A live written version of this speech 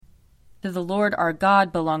To the Lord our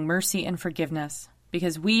God belong mercy and forgiveness,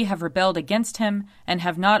 because we have rebelled against him and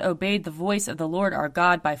have not obeyed the voice of the Lord our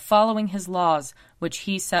God by following his laws, which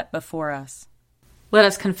he set before us. Let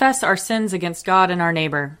us confess our sins against God and our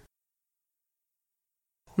neighbor.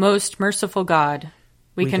 Most merciful God,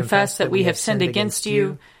 we confess that we have sinned against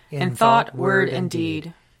you in thought, word, and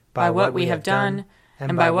deed, by what we have done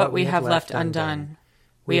and by what we have left undone.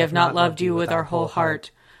 We have not loved you with our whole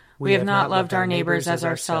heart. We have not loved our neighbors as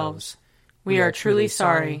ourselves. We are truly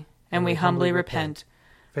sorry, and we humbly repent.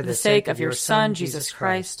 For the sake of your Son, Jesus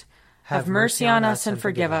Christ, have mercy on us and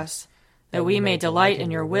forgive us, that we may delight in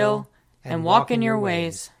your will and walk in your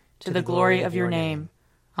ways, to the glory of your name.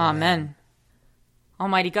 Amen.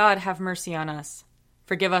 Almighty God, have mercy on us.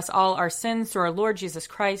 Forgive us all our sins through our Lord Jesus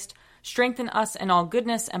Christ. Strengthen us in all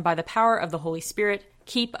goodness, and by the power of the Holy Spirit,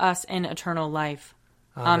 keep us in eternal life.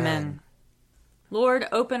 Amen. Lord,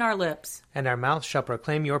 open our lips, and our mouth shall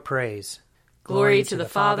proclaim your praise. Glory to the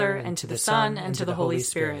Father, and to the Son, and to the Holy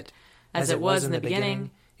Spirit, as it was in the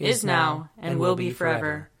beginning, is now, and will be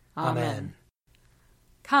forever. Amen.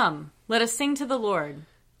 Come, let us sing to the Lord.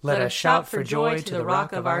 Let us shout for joy to the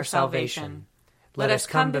rock of our salvation. Let us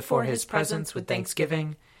come before his presence with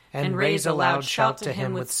thanksgiving, and raise a loud shout to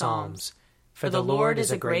him with psalms. For the Lord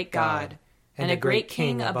is a great God, and a great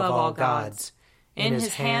King above all gods. In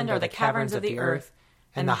his hand are the caverns of the earth,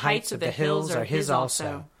 and the heights of the hills are his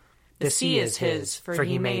also. The sea is his, for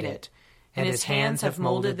he made it, and his hands have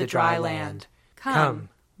molded the dry land. Come,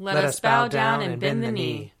 let us bow down and bend the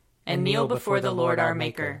knee, and kneel before the Lord our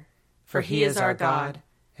Maker. For he is our God,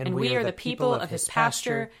 and we are the people of his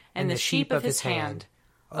pasture and the sheep of his hand.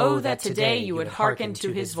 Oh, that today you would hearken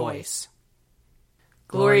to his voice.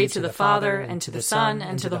 Glory to the Father, and to the Son,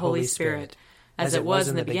 and to the Holy Spirit, as it was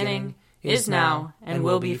in the beginning, is now, and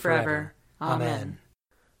will be forever. Amen.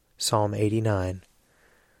 Psalm 89.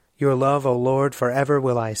 Your love, O Lord, forever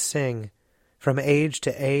will I sing. From age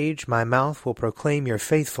to age my mouth will proclaim your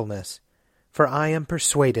faithfulness. For I am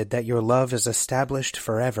persuaded that your love is established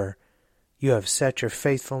forever. You have set your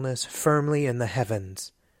faithfulness firmly in the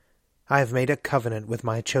heavens. I have made a covenant with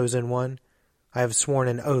my chosen one. I have sworn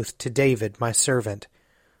an oath to David, my servant.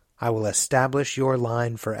 I will establish your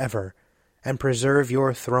line forever, and preserve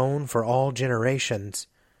your throne for all generations.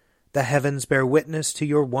 The heavens bear witness to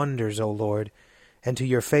your wonders, O Lord, and to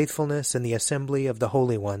your faithfulness in the assembly of the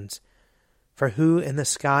holy ones. For who in the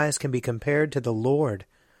skies can be compared to the Lord?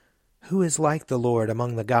 Who is like the Lord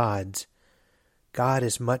among the gods? God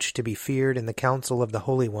is much to be feared in the council of the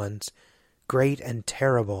holy ones, great and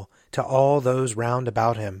terrible to all those round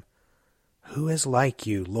about him. Who is like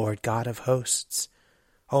you, Lord God of hosts?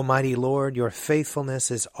 Almighty Lord, your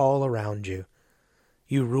faithfulness is all around you.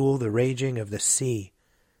 You rule the raging of the sea,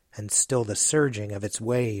 and still the surging of its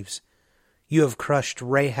waves. You have crushed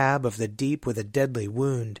Rahab of the deep with a deadly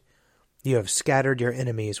wound. You have scattered your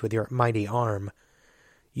enemies with your mighty arm.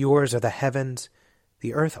 Yours are the heavens,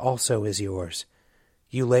 the earth also is yours.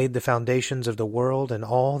 You laid the foundations of the world and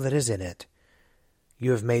all that is in it.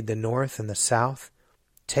 You have made the north and the south.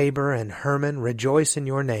 Tabor and Hermon rejoice in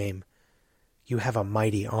your name. You have a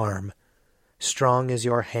mighty arm. Strong is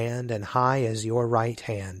your hand, and high is your right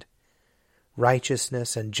hand.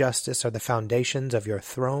 Righteousness and justice are the foundations of your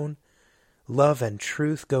throne. Love and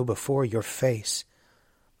truth go before your face.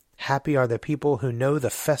 Happy are the people who know the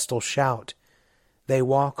festal shout. They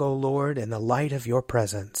walk, O Lord, in the light of your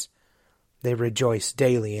presence. They rejoice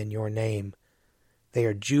daily in your name. They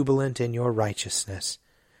are jubilant in your righteousness.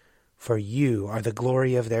 For you are the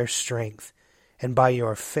glory of their strength, and by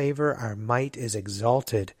your favor our might is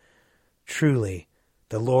exalted. Truly,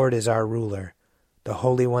 the Lord is our ruler. The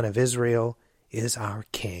Holy One of Israel is our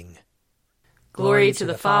King. Glory to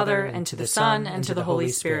the Father, and to the Son, and to the Holy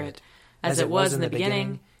Spirit, as it was in the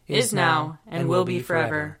beginning, is now, and will be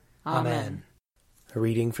forever. Amen. A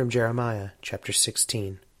reading from Jeremiah, chapter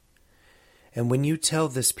 16. And when you tell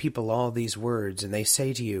this people all these words, and they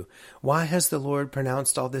say to you, why has the Lord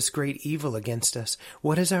pronounced all this great evil against us?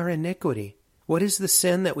 What is our iniquity? What is the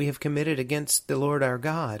sin that we have committed against the Lord our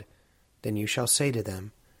God? Then you shall say to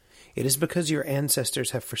them, it is because your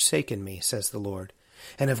ancestors have forsaken me, says the Lord,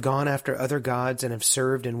 and have gone after other gods, and have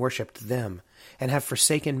served and worshipped them, and have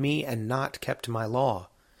forsaken me and not kept my law.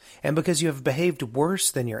 And because you have behaved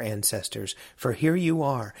worse than your ancestors, for here you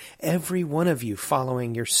are, every one of you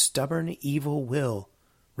following your stubborn evil will,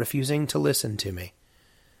 refusing to listen to me.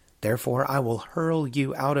 Therefore I will hurl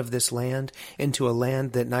you out of this land into a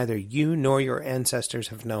land that neither you nor your ancestors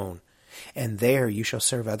have known, and there you shall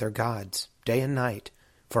serve other gods, day and night,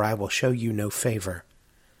 for I will show you no favor.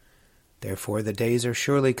 Therefore the days are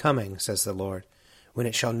surely coming, says the Lord, when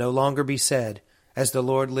it shall no longer be said, as the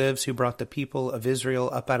Lord lives who brought the people of Israel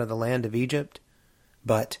up out of the land of Egypt.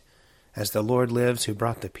 But as the Lord lives who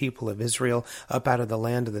brought the people of Israel up out of the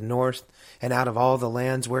land of the north, and out of all the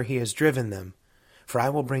lands where he has driven them, for I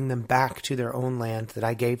will bring them back to their own land that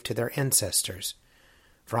I gave to their ancestors.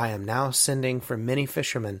 For I am now sending for many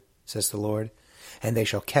fishermen, says the Lord, and they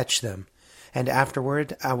shall catch them. And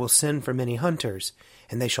afterward I will send for many hunters,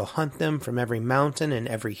 and they shall hunt them from every mountain and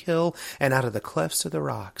every hill, and out of the clefts of the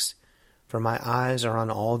rocks. For my eyes are on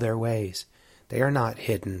all their ways. They are not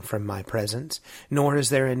hidden from my presence, nor is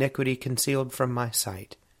their iniquity concealed from my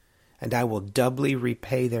sight. And I will doubly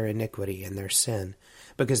repay their iniquity and their sin,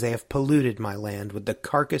 because they have polluted my land with the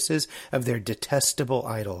carcasses of their detestable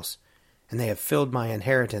idols, and they have filled my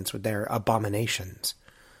inheritance with their abominations.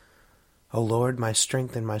 O Lord, my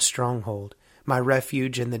strength and my stronghold, my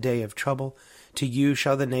refuge in the day of trouble, to you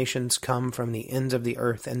shall the nations come from the ends of the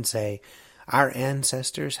earth and say, Our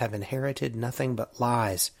ancestors have inherited nothing but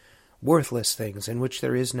lies, worthless things in which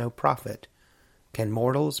there is no profit. Can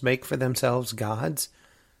mortals make for themselves gods?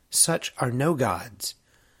 Such are no gods.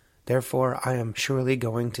 Therefore I am surely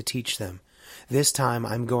going to teach them. This time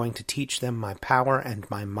I am going to teach them my power and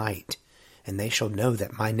my might, and they shall know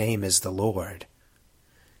that my name is the Lord.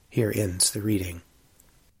 Here ends the reading.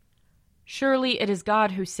 Surely it is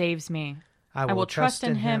God who saves me. I will trust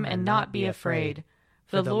in him and not be afraid.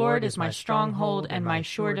 For the Lord is my stronghold and my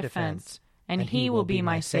sure defense, and he will be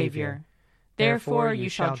my Savior. Therefore you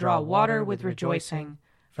shall draw water with rejoicing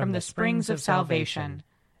from the springs of salvation.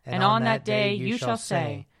 And on that day you shall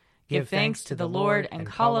say, Give thanks to the Lord and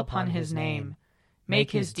call upon his name.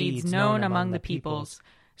 Make his deeds known among the peoples.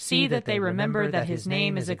 See that they remember that his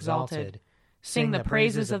name is exalted. Sing the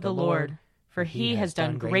praises of the Lord, for he has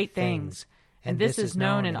done great things, and this is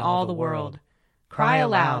known in all the world. Cry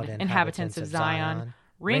aloud, inhabitants of Zion,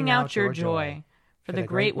 ring out your joy, for the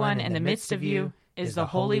great one in the midst of you is the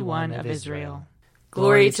Holy One of Israel.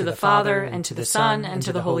 Glory to the Father, and to the Son, and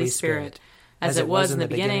to the Holy Spirit, as it was in the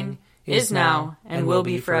beginning, is now, and will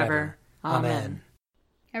be forever. Amen.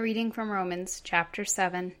 A reading from Romans chapter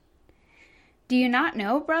 7. Do you not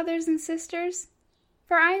know, brothers and sisters?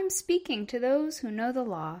 For I am speaking to those who know the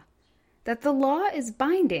law, that the law is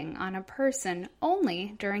binding on a person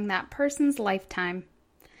only during that person's lifetime.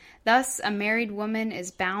 Thus, a married woman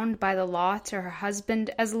is bound by the law to her husband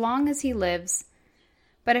as long as he lives.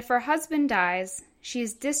 But if her husband dies, she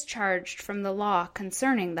is discharged from the law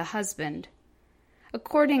concerning the husband.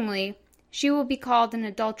 Accordingly, she will be called an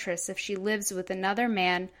adulteress if she lives with another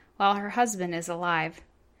man while her husband is alive.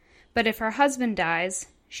 But if her husband dies,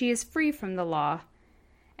 she is free from the law.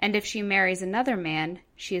 And if she marries another man,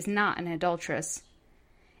 she is not an adulteress.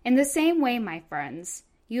 In the same way, my friends,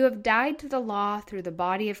 you have died to the law through the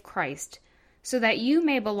body of Christ, so that you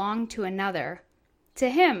may belong to another, to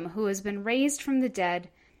him who has been raised from the dead,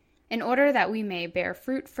 in order that we may bear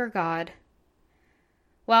fruit for God.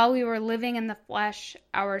 While we were living in the flesh,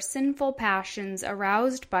 our sinful passions,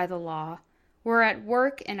 aroused by the law, were at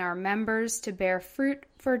work in our members to bear fruit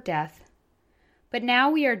for death. But now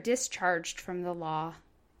we are discharged from the law,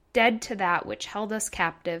 dead to that which held us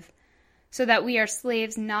captive, so that we are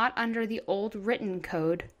slaves not under the old written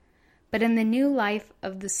code, but in the new life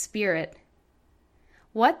of the Spirit.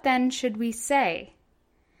 What then should we say?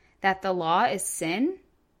 That the law is sin?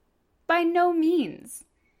 By no means.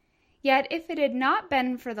 Yet if it had not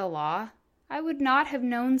been for the law, I would not have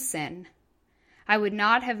known sin. I would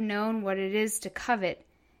not have known what it is to covet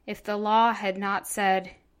if the law had not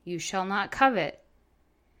said, You shall not covet.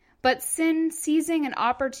 But sin, seizing an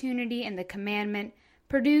opportunity in the commandment,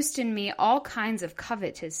 produced in me all kinds of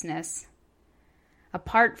covetousness.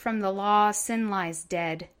 Apart from the law, sin lies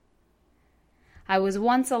dead. I was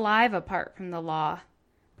once alive apart from the law,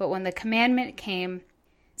 but when the commandment came,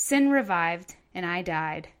 sin revived, and I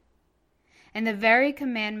died. And the very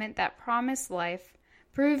commandment that promised life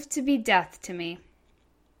proved to be death to me.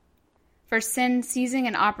 For sin, seizing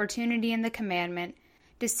an opportunity in the commandment,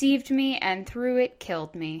 deceived me, and through it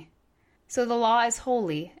killed me. So the law is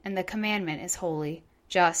holy, and the commandment is holy,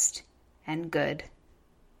 just, and good.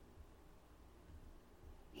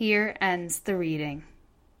 Here ends the reading.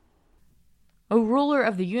 O ruler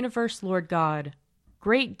of the universe, Lord God,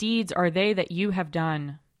 great deeds are they that you have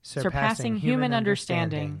done, surpassing human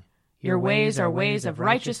understanding. Your ways are ways of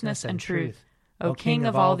righteousness and truth, O King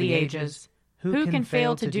of all the ages. Who can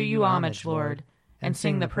fail to do you homage, Lord, and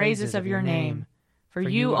sing the praises of your name? For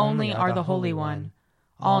you only are the Holy One.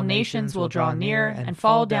 All nations will draw near and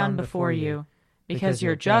fall down before you, because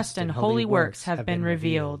your just and holy works have been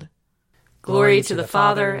revealed. Glory to the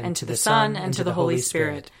Father, and to the Son, and to the Holy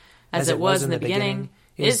Spirit, as it was in the beginning,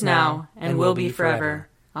 is now, and will be forever.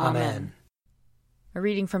 Amen. A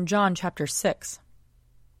reading from John chapter 6.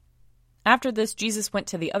 After this, Jesus went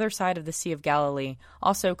to the other side of the Sea of Galilee,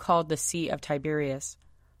 also called the Sea of Tiberias.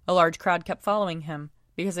 A large crowd kept following him,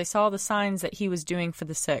 because they saw the signs that he was doing for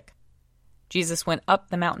the sick. Jesus went up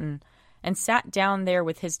the mountain and sat down there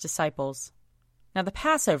with his disciples. Now the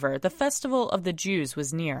Passover, the festival of the Jews,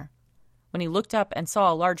 was near. When he looked up and saw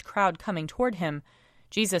a large crowd coming toward him,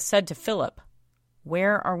 Jesus said to Philip,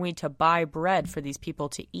 "Where are we to buy bread for these people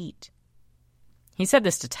to eat?" He said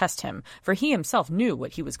this to test him, for he himself knew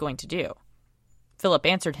what he was going to do. Philip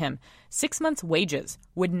answered him, 6 months' wages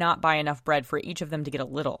would not buy enough bread for each of them to get a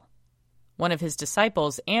little. One of his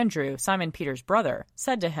disciples, Andrew, Simon Peter's brother,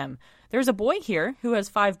 said to him, "There is a boy here who has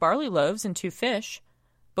 5 barley loaves and 2 fish.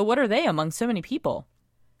 But what are they among so many people?"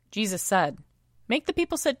 Jesus said, "Make the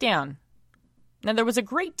people sit down." Now there was a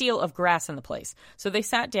great deal of grass in the place, so they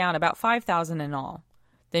sat down, about 5,000 in all.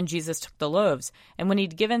 Then Jesus took the loaves, and when he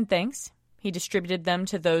had given thanks, he distributed them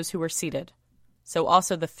to those who were seated. So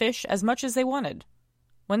also the fish, as much as they wanted.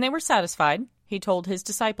 When they were satisfied, he told his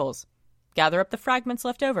disciples, "Gather up the fragments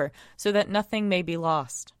left over, so that nothing may be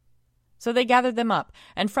lost." So they gathered them up,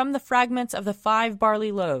 and from the fragments of the 5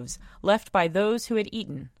 barley loaves left by those who had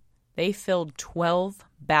eaten, they filled 12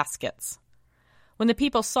 baskets. When the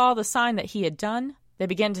people saw the sign that he had done, they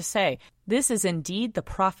began to say, "This is indeed the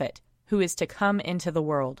prophet who is to come into the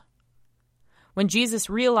world." When Jesus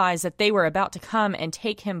realized that they were about to come and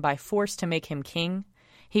take him by force to make him king,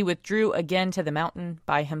 he withdrew again to the mountain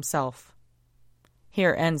by himself.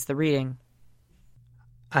 Here ends the reading.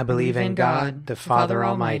 I believe in God, the Father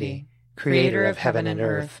Almighty, creator of heaven and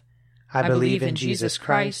earth. I believe in Jesus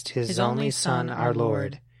Christ, his only Son, our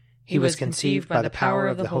Lord. He was conceived by the power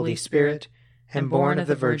of the Holy Spirit and born of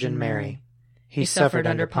the Virgin Mary. He suffered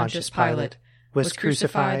under Pontius Pilate, was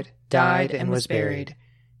crucified, died, and was buried.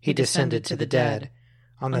 He descended to the dead.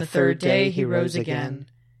 On the 3rd day he rose again.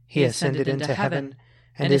 He ascended into heaven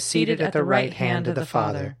and is seated at the right hand of the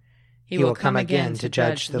Father. He will come again to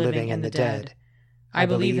judge the living and the dead. I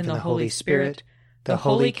believe in the Holy Spirit, the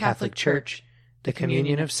Holy Catholic Church, the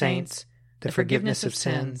communion of saints, the forgiveness of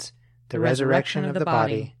sins, the resurrection of the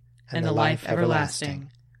body, and the life everlasting.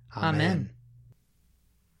 Amen.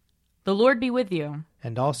 The Lord be with you.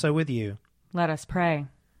 And also with you. Let us pray.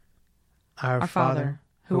 Our Father,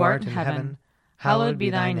 who art in heaven, hallowed be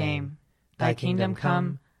thy name. Thy kingdom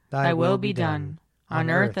come, thy will be done, on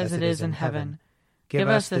earth as it is in heaven. Give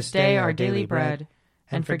us this day our daily bread,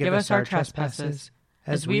 and forgive us our trespasses,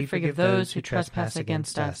 as we forgive those who trespass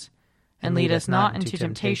against us. And lead us not into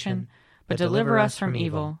temptation, but deliver us from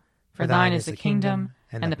evil. For thine is the kingdom,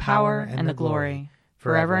 and the power, and the glory,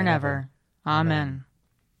 forever and ever. Amen.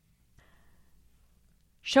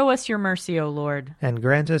 Show us your mercy, O Lord. And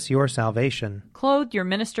grant us your salvation. Clothe your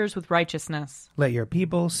ministers with righteousness. Let your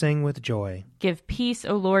people sing with joy. Give peace,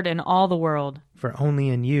 O Lord, in all the world. For only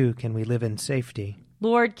in you can we live in safety.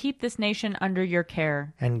 Lord, keep this nation under your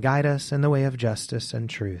care. And guide us in the way of justice and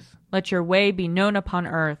truth. Let your way be known upon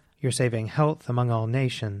earth. Your saving health among all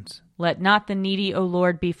nations. Let not the needy, O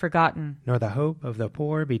Lord, be forgotten. Nor the hope of the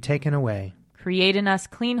poor be taken away. Create in us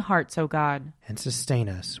clean hearts, O God. And sustain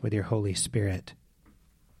us with your Holy Spirit.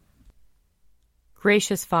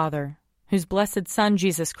 Gracious Father, whose blessed Son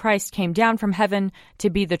Jesus Christ came down from heaven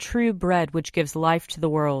to be the true bread which gives life to the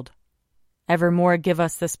world, evermore give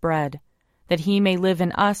us this bread, that he may live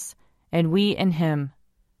in us and we in him,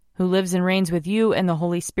 who lives and reigns with you and the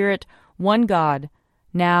Holy Spirit, one God,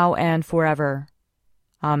 now and forever.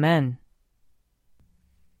 Amen.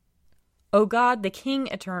 O God, the King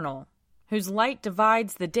eternal, whose light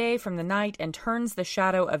divides the day from the night and turns the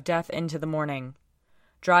shadow of death into the morning,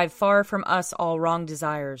 drive far from us all wrong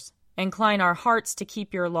desires, incline our hearts to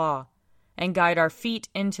keep your law, and guide our feet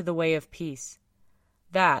into the way of peace,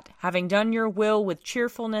 that, having done your will with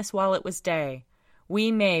cheerfulness while it was day,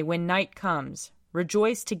 we may, when night comes,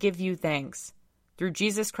 rejoice to give you thanks. Through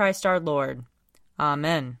Jesus Christ our Lord.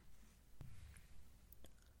 Amen.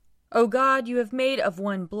 O God, you have made of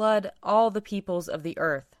one blood all the peoples of the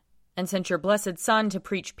earth, and sent your blessed Son to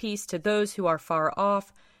preach peace to those who are far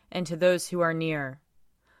off and to those who are near.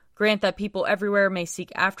 Grant that people everywhere may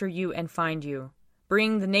seek after you and find you.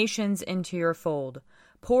 Bring the nations into your fold.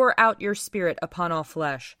 Pour out your Spirit upon all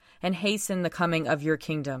flesh, and hasten the coming of your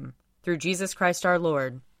kingdom. Through Jesus Christ our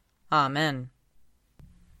Lord. Amen.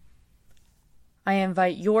 I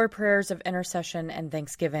invite your prayers of intercession and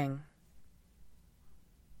thanksgiving.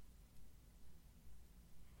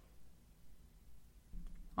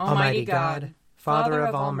 Almighty God, Father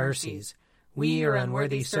of all mercies, we, your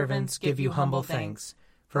unworthy servants, give you humble thanks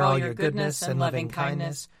for all your goodness and loving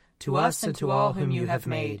kindness to us and to all whom you have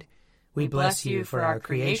made. We bless you for our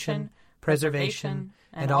creation, preservation,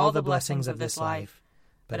 and all the blessings of this life,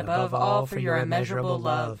 but above all for your immeasurable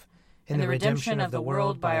love, in the redemption of the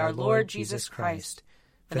world by our Lord Jesus Christ,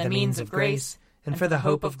 for the means of grace and for the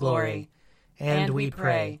hope of glory. And we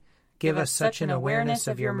pray, give us such an awareness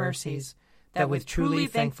of your mercies, that with truly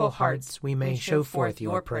thankful hearts we may show forth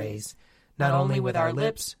your praise, not only with our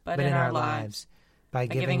lips, but in our lives, by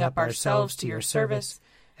giving up ourselves to your service,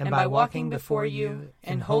 and by walking before you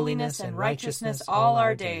in holiness and righteousness all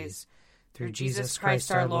our days, through Jesus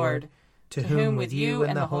Christ our Lord, to whom with you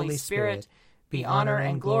and the Holy Spirit be honor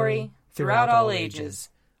and glory throughout all ages.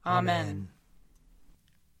 Amen.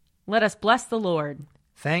 Let us bless the Lord.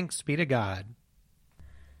 Thanks be to God.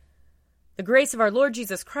 The grace of our Lord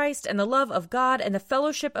Jesus Christ and the love of God and the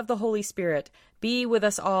fellowship of the Holy Spirit be with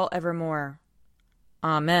us all evermore.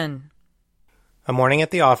 Amen. A Morning at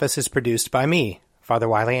the Office is produced by me, Father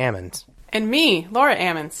Wiley Ammons. And me, Laura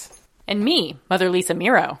Ammons. And me, Mother Lisa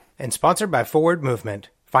Meirow. And sponsored by Forward Movement.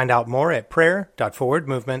 Find out more at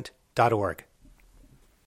prayer.forwardmovement.org.